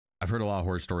I've heard a lot of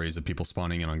horror stories of people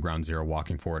spawning in on ground zero,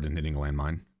 walking forward and hitting a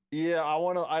landmine. Yeah,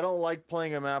 I don't like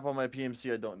playing a map on my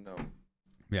PMC I don't know.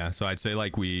 Yeah, so I'd say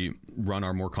like we run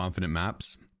our more confident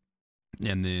maps,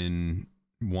 and then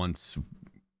once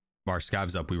our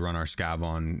scav's up, we run our scav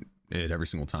on it every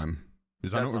single time.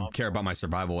 Because I don't care about my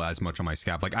survival as much on my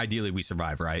scav. Like ideally we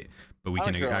survive, right? But we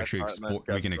can actually explore.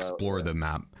 We can explore the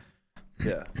map.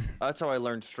 Yeah, that's how I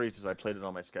learned streets. Is I played it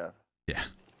on my scav. Yeah.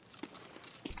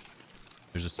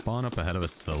 There's a spawn up ahead of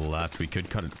us to the left. We could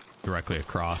cut it directly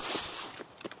across.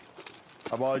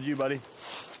 How about you, buddy?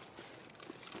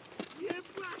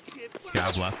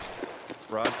 Scav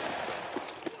left. Rod.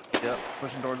 Yep,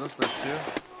 pushing towards us. There's two.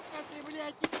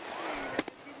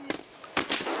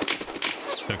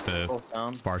 Took the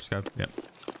bar scav. Yep.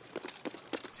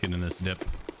 Let's get in this dip.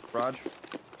 Raj.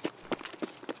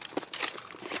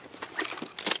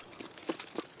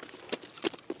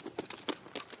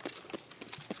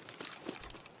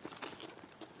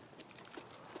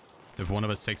 If one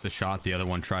of us takes a shot, the other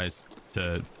one tries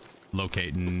to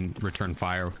locate and return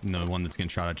fire. And the one that's getting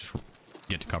shot at just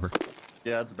get to cover.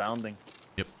 Yeah, it's bounding.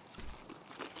 Yep.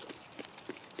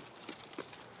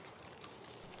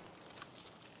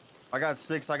 I got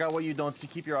 6. I got what you don't see.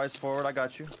 Keep your eyes forward. I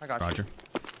got you. I got Roger.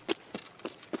 you.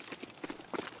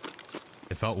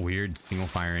 It felt weird single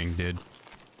firing, dude.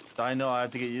 I know. I have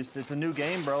to get used to it. It's a new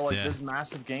game, bro. Like, yeah. There's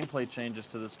massive gameplay changes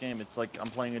to this game. It's like I'm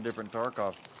playing a different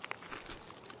Tarkov.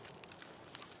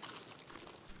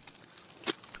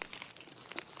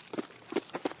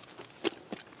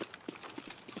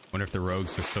 Wonder if the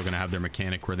rogues are still gonna have their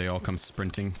mechanic where they all come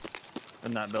sprinting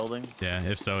in that building. Yeah,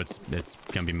 if so, it's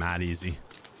gonna be mad easy.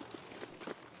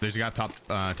 There's a guy top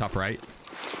top right.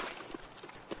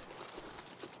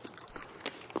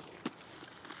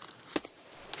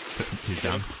 He's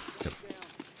down.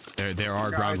 Yep. There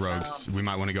are ground rogues. We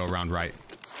might want to go around right.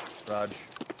 Raj.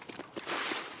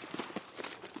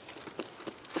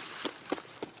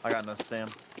 I got no stam.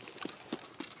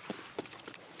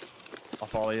 I'll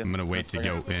follow you. I'm gonna wait to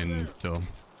go in till.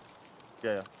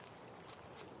 Yeah.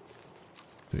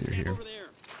 So you're here.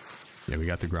 Yeah, we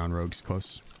got the ground rogues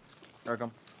close. There I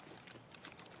come.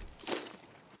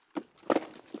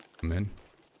 I'm in.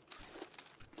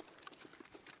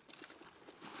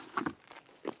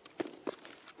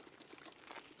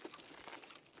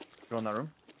 Go in that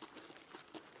room.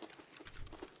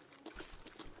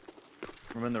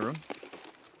 I'm in the room.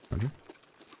 Roger.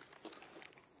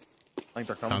 I think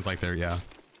they're coming. Sounds like they're, yeah.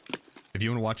 If you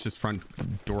want to watch this front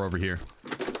door over here.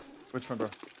 Which front door?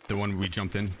 The one we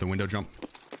jumped in, the window jump.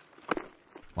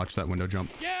 Watch that window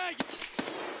jump. Yeah.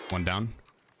 One down.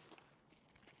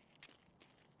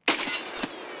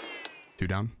 2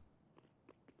 down.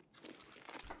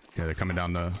 Yeah, they're coming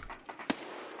down the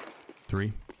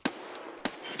 3.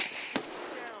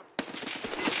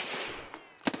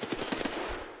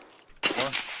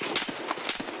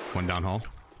 One down hall.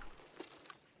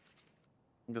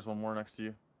 There's one more next to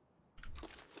you.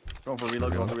 Going for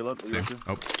reload, going for reload. Same.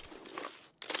 Oh. You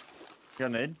got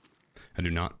an aid? I do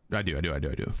not. I do.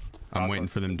 I'm waiting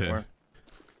for them to... Where?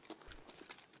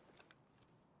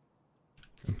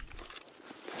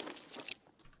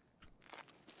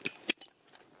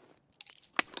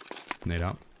 Nade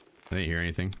out. I didn't hear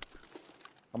anything.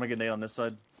 I'm gonna get nade on this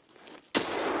side.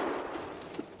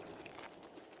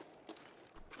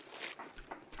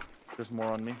 There's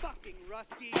more on me.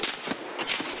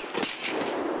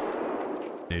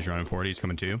 Nade's running forward. He's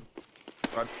coming to you.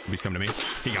 Rod. He's coming to me.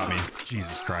 He got me.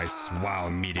 Jesus Christ. Wow,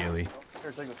 immediately.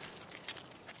 Here, take this.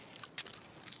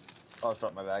 I'll just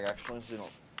drop my bag actually so you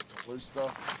don't lose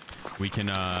stuff. We can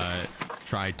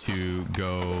try to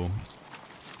go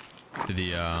to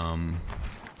the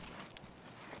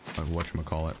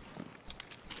whatchamacallit,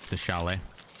 the chalet.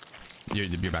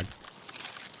 Your bag.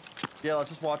 Yeah,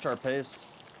 let's just watch our pace.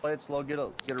 Play it slow, get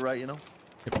it right, you know.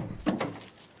 Yep.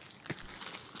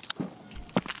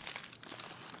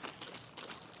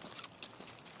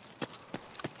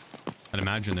 I'd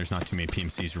imagine there's not too many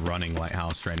PMCs running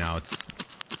Lighthouse right now. It's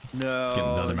the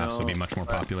other maps will be much more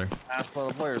popular. Ask the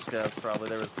player scavs probably.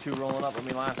 There was 2 rolling up with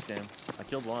me last game. I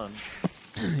killed one.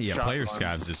 Yeah, player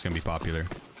scavs is gonna be popular.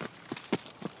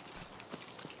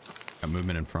 Got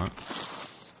movement in front.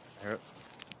 I hear it.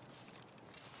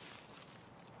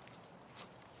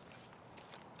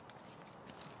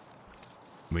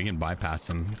 We can bypass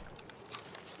him.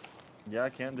 Yeah, I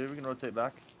can do. We can rotate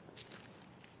back.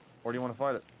 Or do you want to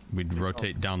fight it? We'd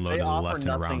rotate down low to the left and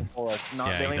around. For us. Not,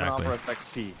 yeah, they exactly. don't offer us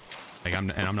XP. Like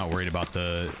I'm not worried about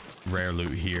the rare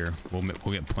loot here. We'll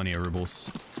get plenty of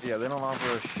rubles. Yeah, they don't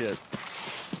offer us shit.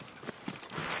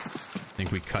 I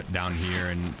think we cut down here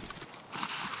and.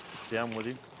 Yeah, I'm with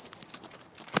you.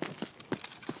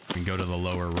 And go to the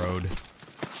lower road.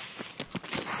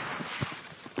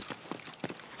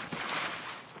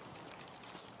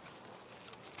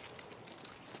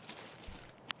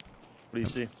 What do you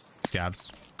see?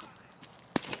 Scavs.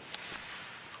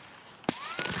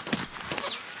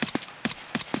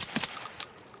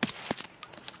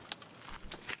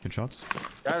 Good shots.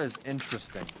 That is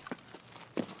interesting.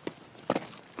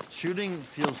 Shooting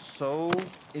feels so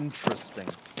interesting.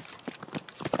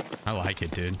 I like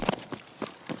it, dude.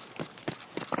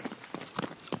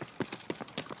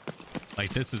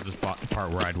 Like, this is the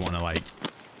part where I'd want to, like,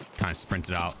 kind of sprint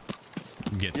it out.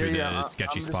 Get through the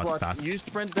sketchy spots fast. You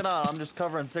sprint it out. I'm just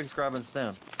covering 6, grabbing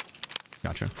stem.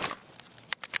 Gotcha.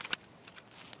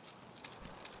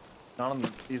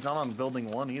 He's not on building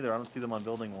 1 either. I don't see them on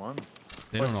building 1.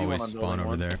 They don't always spawn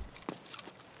over there.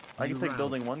 I can take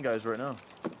building 1 guys right now.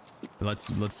 Let's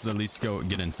at least go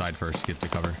get inside first. Get to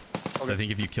cover. Okay. I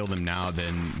think if you kill them now,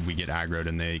 then we get aggroed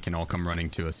and they can all come running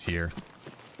to us here.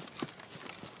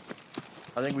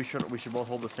 I think we should both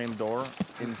hold the same door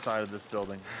inside of this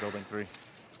building, building 3.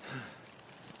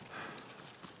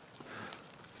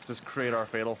 Just create our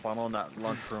fatal funnel in that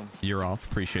lunchroom. You're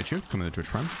off. Appreciate you. Come to the Twitch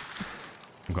Prime.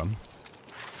 I'm coming.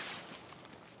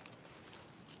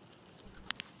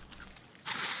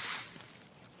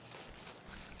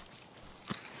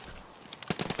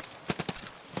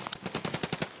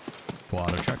 Full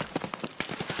auto check.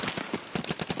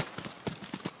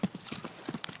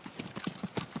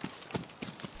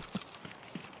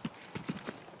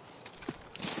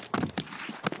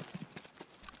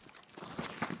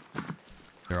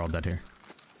 They're all dead here.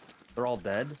 They're all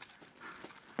dead?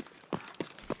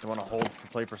 You want to hold for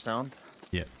play for sound?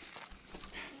 Yeah.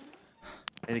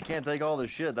 And you can't take all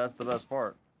this shit. That's the best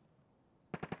part.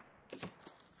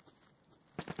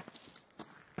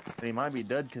 And he might be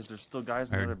dead because there's still guys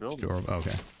in the other building.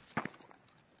 Okay.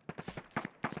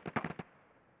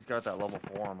 He's got that level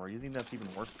 4 armor. You think that's even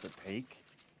worth the take?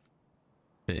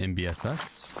 The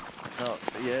MBSS? No,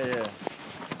 yeah.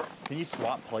 Can you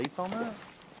swap plates on that?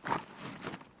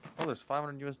 Oh, there's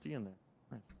 500 USD in there.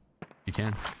 Nice. You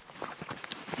can.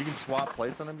 You can swap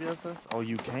plates on MBSS? Oh,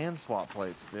 you can swap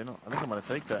plates, dude. I think I'm gonna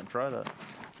take that and try that.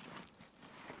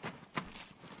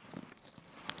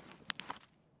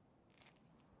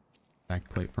 Back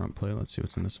plate, front plate. Let's see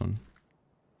what's in this one.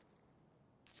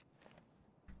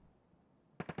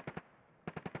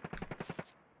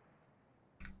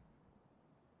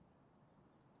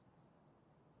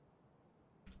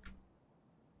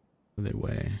 What do they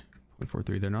weigh?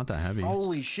 0.43. They're not that heavy.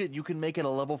 Holy shit, you can make it a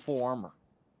level 4 armor.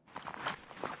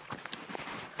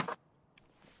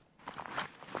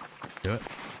 Do it.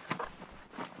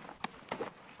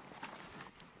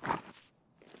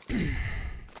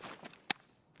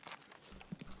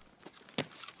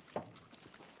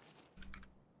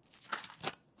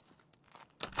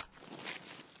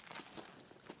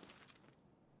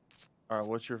 All right,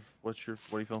 what do you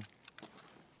feel?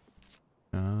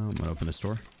 I'm gonna open this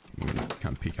door. I'm gonna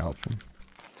kind of peek out from.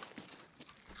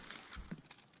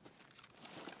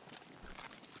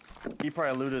 He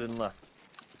probably looted and left.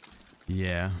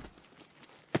 Yeah.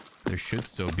 There should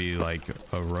still be like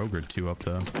a rogue or 2 up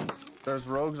though. There's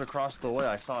rogues across the way.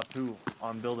 I saw 2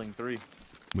 on building 3.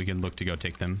 We can look to go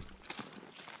take them.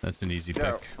 That's an easy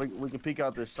pick. We can peek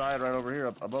out this side right over here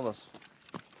above us.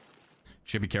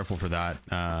 Should be careful for that.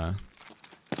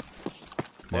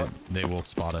 They will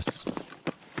spot us.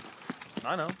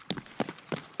 I know.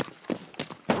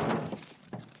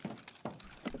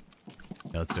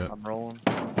 Yeah, let's do it. I'm rolling.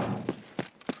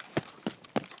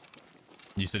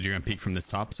 You said you're gonna peek from this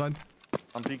top side?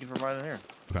 I'm peeking from right in here.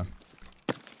 Okay.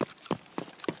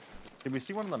 Did we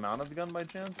see one of them mounted the gun by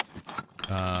chance?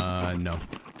 No.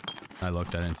 I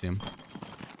looked, I didn't see him.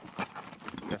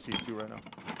 I see 2 right now.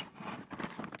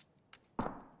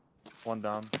 1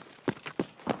 down.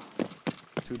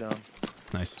 2 down.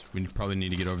 Nice. We probably need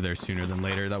to get over there sooner than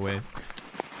later. That way,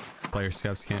 player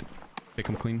scouts can't pick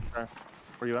them clean. Okay.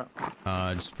 Where you at?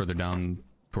 Just further down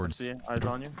towards. I see you. Eyes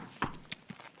on you.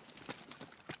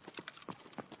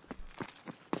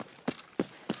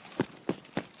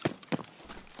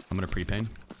 I'm gonna pre-pain.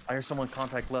 I hear someone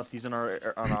contact left. He's in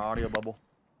our audio bubble.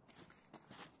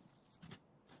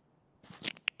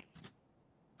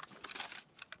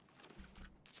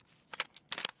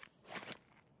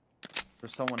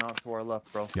 There's someone out to our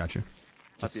left, bro. Gotcha.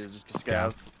 Just a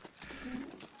scav.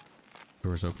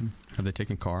 Doors open. Have they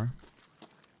taken car?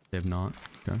 They have not.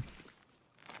 Okay.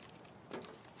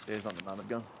 Yeah, he's on the mounted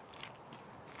gun.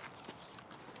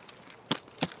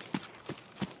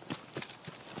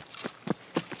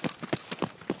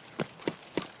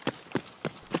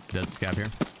 Dead scav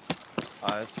here.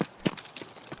 Eyes.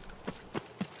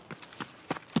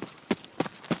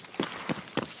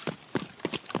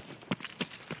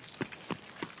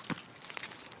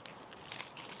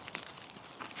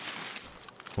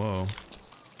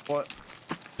 What?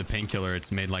 The painkiller,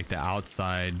 it's made like the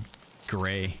outside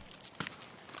gray.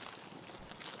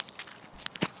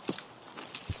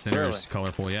 The center is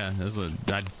colorful. Yeah, this is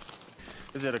that.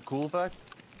 Is it a cool effect?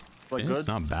 Like It's good?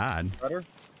 not bad. Better?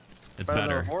 It's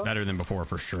better. Better than before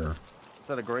for sure. Is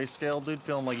that a grayscale, dude?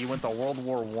 Feeling like you went to World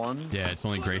War I? Yeah, it's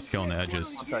only grayscale on the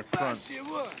edges. Contact front.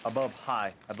 Above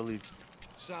high, I believe.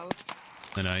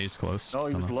 And he's close. No,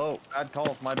 he was low. Bad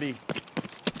calls, might be.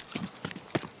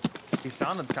 He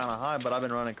sounded kind of high, but I've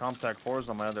been running contact 4s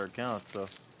on my other account, so.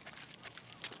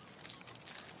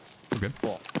 We're good.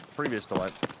 Well, previous to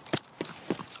wipe.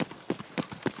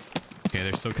 Okay,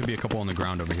 there still could be a couple on the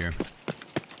ground over here.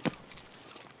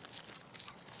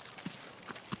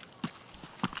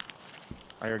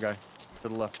 I hear a guy to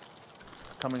the left.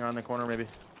 Coming around the corner, maybe.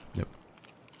 Yep.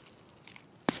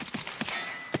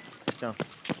 He's down.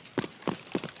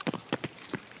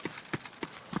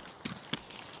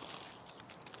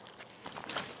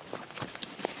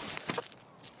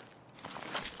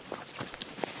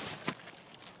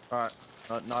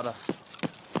 Alright, not a.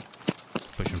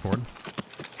 Pushing forward.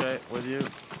 Okay, with you.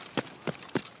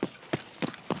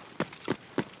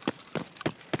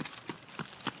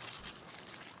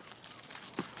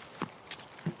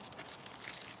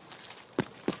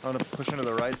 I'm gonna push into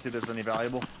the right, see if there's any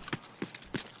valuable.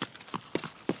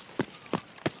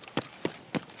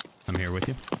 I'm here with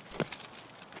you.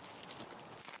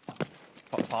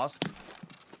 Pause.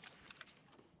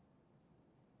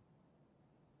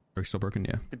 Brick still broken?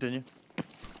 Yeah. Continue.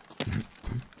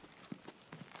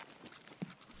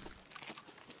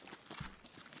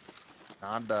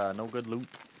 No good loot.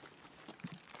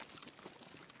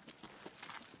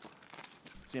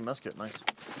 CMS kit, nice.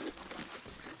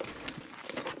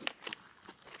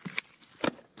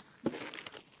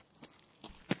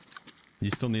 You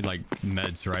still need like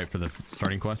meds, right, for the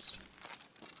starting quest?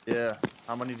 Yeah.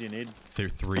 How many do you need?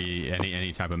 3.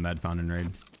 Any type of med found in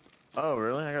raid. Oh,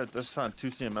 really? I just found 2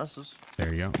 CMSs.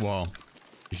 There you go. Well,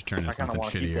 you should turn into something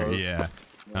shittier. Yeah.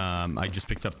 I just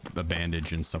picked up a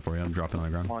bandage and stuff for you. I'm dropping on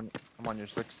the ground. I'm on your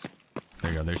 6.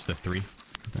 There you go. There's the 3. Right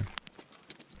there.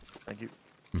 Thank you.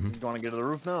 You want to get to the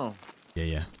roof now? Yeah,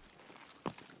 yeah.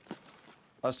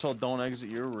 I was told don't exit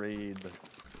your raid.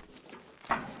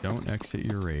 Don't exit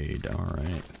your raid. All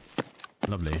right.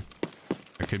 Lovely.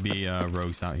 There could be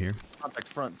rogues out here. Contact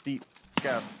front, deep,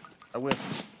 scav. I whip.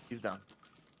 He's down.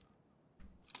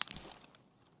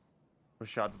 Push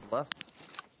shot to the left.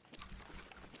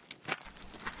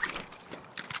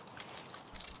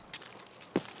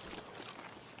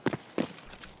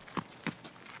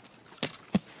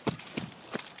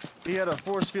 He had a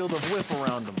force field of whiff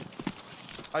around him.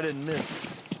 I didn't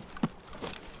miss.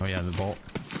 Oh yeah, the vault.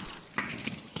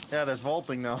 Yeah, there's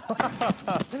vaulting now.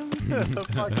 Fucking,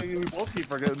 we both keep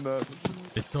forgetting that.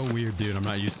 It's so weird, dude. I'm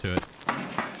not used to it.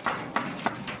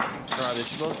 Alright, they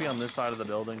should both be on this side of the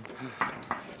building.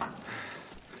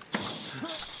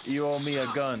 You owe me a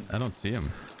gun. I don't see him.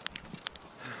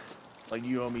 Like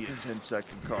you owe me a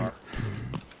 10-second car.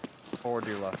 Forward to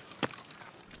your left.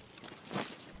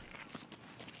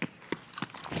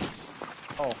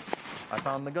 Oh, I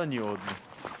found the gun you owed me.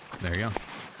 There you go.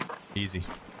 Easy.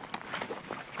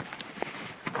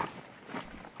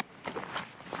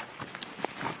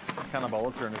 What kind of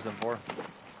bullets are in this in for?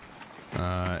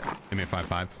 Give me a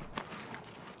 5.5.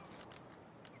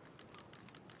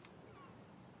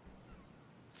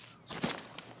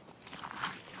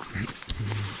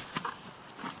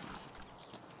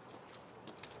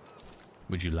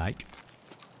 Would you like?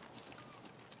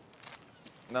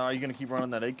 No, are you gonna keep running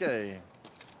that AK?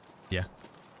 Yeah.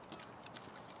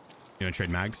 You wanna trade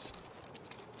mags?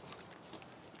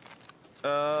 Do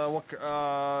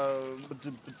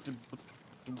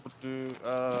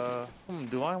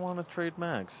I want to trade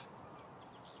mags?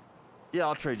 Yeah,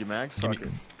 I'll trade you mags.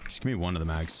 Just give me one of the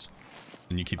mags,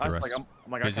 and you keep the rest.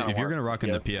 If you're gonna rock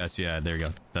in the PS, yeah, there you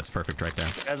go. That's perfect right there.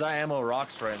 As I ammo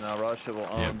rocks right now, Rush. It will.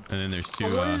 Yep. And then there's 2.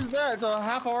 Oh, what is that? It's a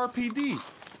half RPD.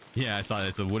 Yeah, I saw it.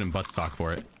 It's a wooden buttstock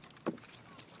for it.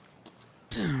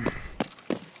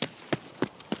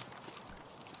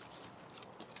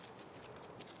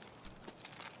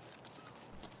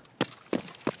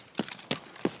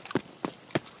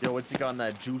 Yo, what's he got in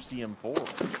that juicy M4?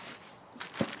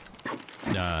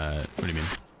 What do you mean?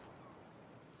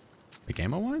 Like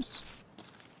ammo wise?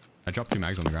 I dropped 2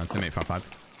 mags on the ground. Same 8.55.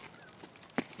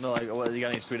 No, like, what, you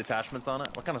got any sweet attachments on it?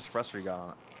 What kind of suppressor you got on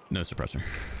it? No suppressor.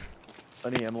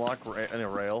 Any M-lock, any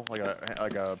rail, like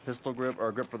a pistol grip or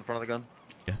a grip for the front of the gun?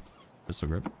 Yeah, pistol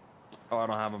grip. Oh, I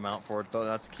don't have a mount for it though.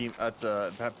 That's key. That's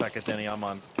Pekatini. I'm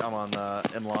on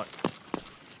M-lock.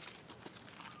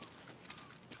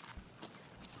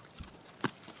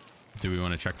 Do we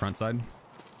want to check front side?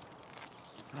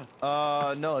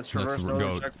 No, let's traverse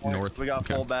go north. We got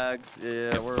full bags.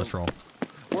 Yeah, yep, let's roll.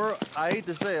 I hate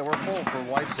to say it, we're full for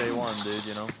wipe day one, dude,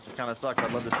 you know? It kind of sucks.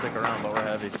 I'd love to stick around, but we're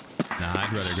heavy. Nah,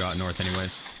 I'd rather go out north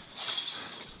anyways.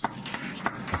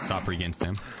 I'll stop regain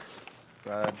stam.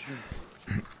 Raj.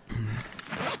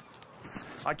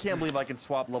 I can't believe I can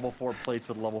swap level 4 plates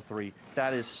with level 3.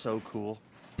 That is so cool.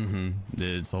 Mm-hmm.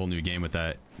 It's a whole new game with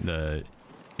that. The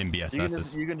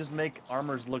MBSS. You can just make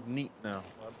armors look neat now.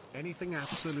 Anything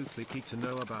absolutely key to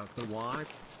know about the wipe?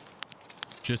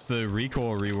 Just the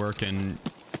recoil rework and...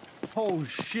 Oh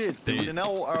shit, dude, an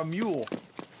a mule.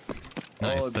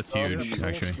 Nice, that's huge,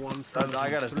 actually. I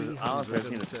gotta, honestly, I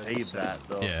just need to save that,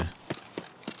 though. Yeah.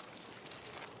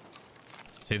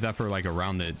 Save that for like a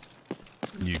round that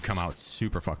you come out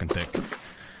super fucking thick.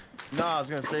 No, I was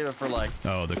gonna save it for like...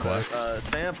 Oh, the quest?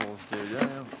 Samples, dude,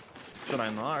 yeah. Should I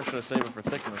not? Or should I save it for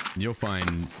thickness? You'll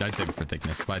find... I'd save it for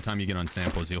thickness. By the time you get on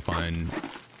samples, you'll find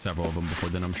several of them before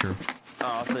then, I'm sure. Oh,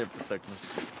 I'll save it for thickness.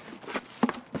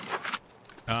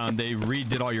 They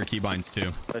redid all your keybinds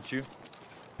too. That's you?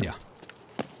 Yeah.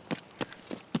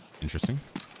 Interesting.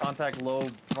 Contact low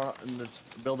front in this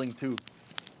building 2.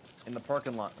 In the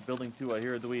parking lot. Building 2, I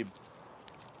hear a dweeb.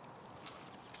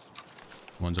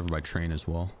 One's over by train as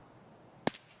well.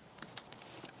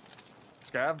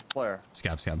 Scav? Player?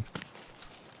 Scav.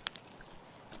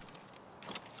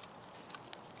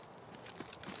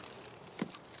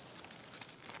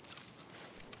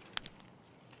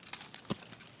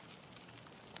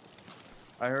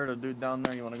 I heard a dude down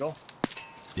there. You want to go?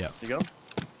 Yeah. You got him?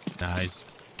 Nah, he's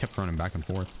kept running back and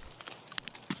forth.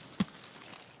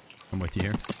 I'm with you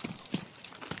here.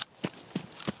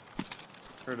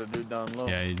 Heard a dude down low.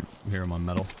 Yeah, you hear him on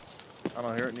metal. I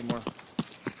don't hear it anymore.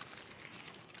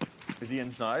 Is he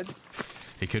inside?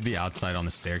 He could be outside on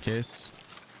the staircase.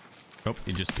 Oh,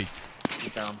 he just peeked.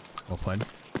 He's down. Well played.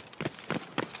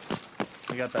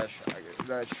 We got that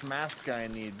schmask guy I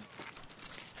need.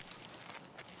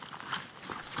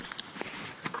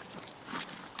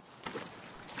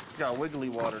 It's got wiggly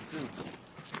water too.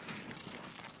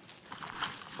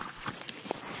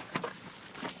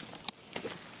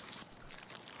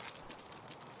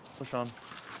 Push on.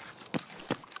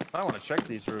 I want to check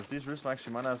these roofs. These roofs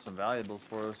actually might have some valuables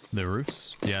for us. The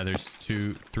roofs? Yeah, there's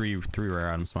three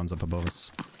rare item spawns up above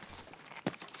us.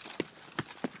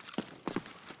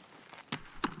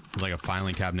 There's like a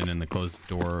filing cabinet in the closed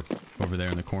door over there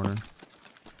in the corner.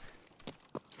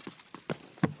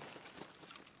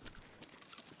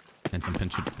 And some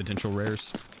potential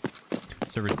rares.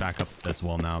 Server's back up as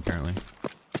well now, apparently.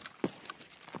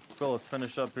 Cool, let's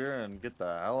finish up here and get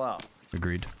the hell out.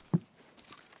 Agreed.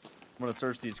 I'm gonna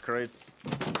search these crates.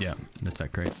 Yeah, the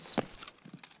tech crates.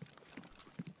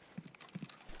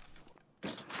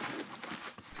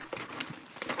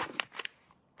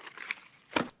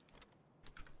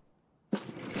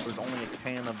 There's only a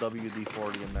can of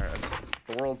WD-40 in there.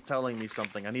 The world's telling me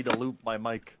something. I need to loop my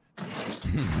mic.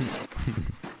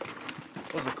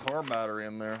 There's a car battery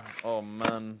in there. Oh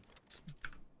man.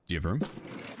 Do you have room?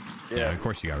 Yeah, of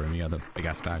course you got room. You got the big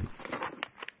ass bag.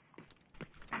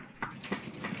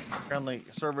 Apparently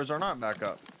servers are not back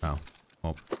up. Oh,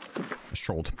 well, it's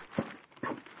trolled.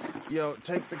 Yo,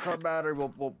 take the car battery.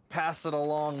 We'll pass it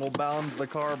along. We'll bound the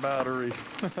car battery.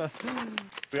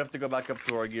 We have to go back up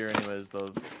to our gear anyways, though.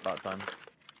 It's about time.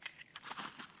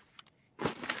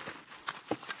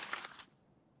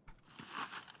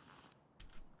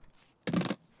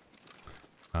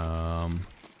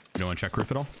 You don't want to check roof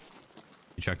at all?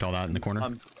 You checked all that in the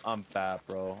corner? I'm fat,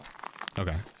 bro.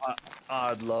 Okay.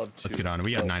 I'd love to. Let's get on.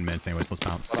 We got 9 minutes anyways. Let's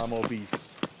bounce. But I'm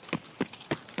obese.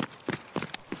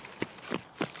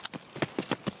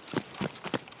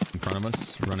 In front of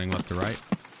us, running left to right.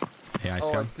 Hey, ice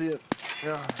Oh, guy. I see it.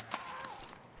 Yeah.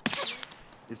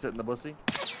 You sit in the bussy?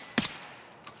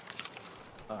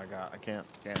 Oh god, I can't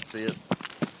see it.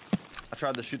 I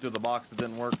tried to shoot through the box, it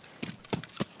didn't work.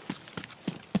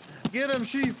 Get him,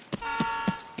 Sheef!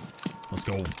 Let's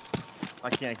go. I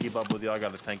can't keep up with you. I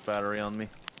got a tank battery on me.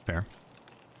 Fair.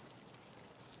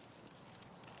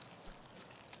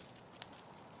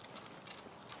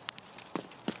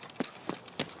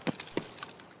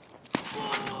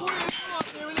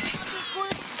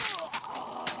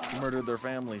 Murdered their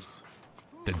families.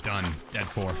 They're done. Dead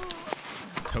 4.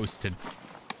 Toasted.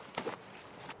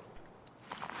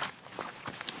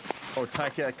 Oh, I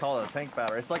can't call it a tank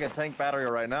battery. It's like a tank battery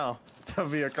right now. To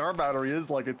me, a car battery is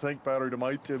like a tank battery to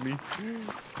my Timmy.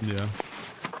 Yeah.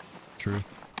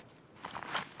 Truth.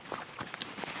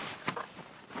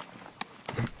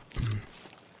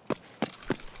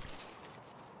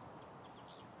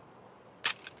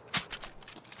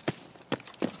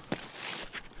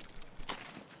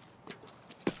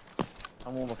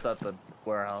 I'm almost at the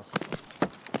warehouse.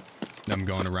 I'm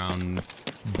going around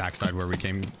backside where we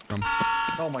came from.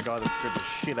 Oh my god, that scared the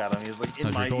shit out of me. It's like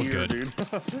in my cool. ear, Good. dude.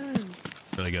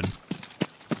 Really good.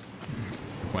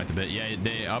 Quite a bit. Yeah,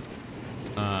 they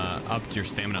upped your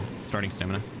stamina, starting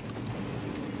stamina.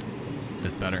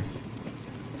 It's better.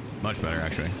 Much better,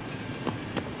 actually.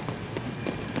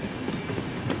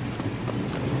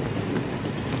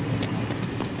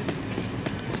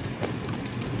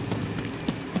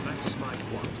 That's my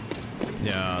one.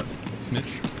 Yeah,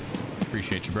 Snitch.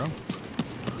 Appreciate you, bro.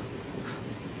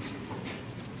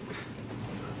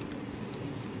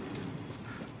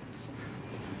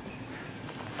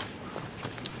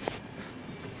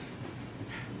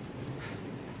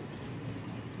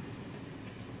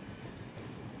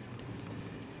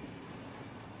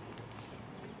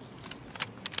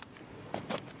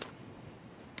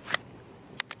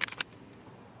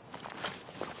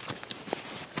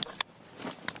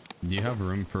 Do you have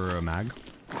room for a mag?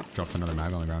 Drop another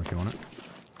mag on the ground if you want it.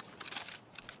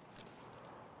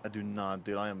 I do not,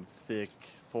 dude. I am thick,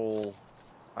 full.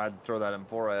 I had to throw that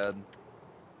M4 I had.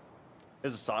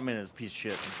 It's a, I mean, it's a piece of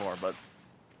shit M4, but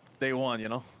day one, you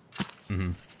know?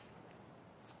 Mm-hmm.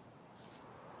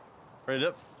 Ready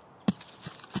up.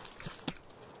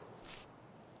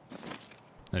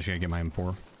 I just gotta get my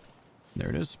M4. There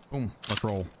it is. Boom. Let's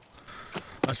roll.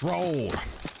 Let's roll.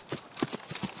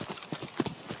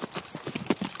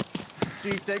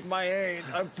 Gee, take my aid.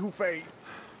 I'm too fake.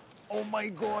 Oh my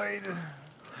god.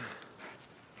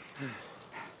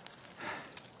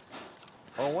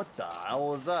 Oh, what the hell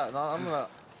was that? No, I'm gonna.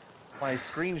 My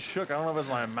screen shook. I don't know if it's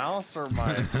my mouse or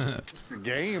my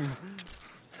game.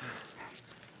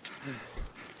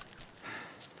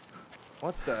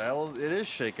 What the hell? It is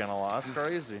shaking a lot. That's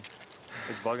crazy.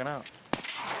 It's bugging out.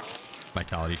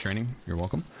 Vitality training. You're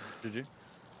welcome. Did you?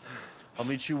 I'll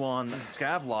meet you on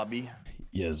SCAV lobby.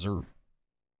 Yes, sir.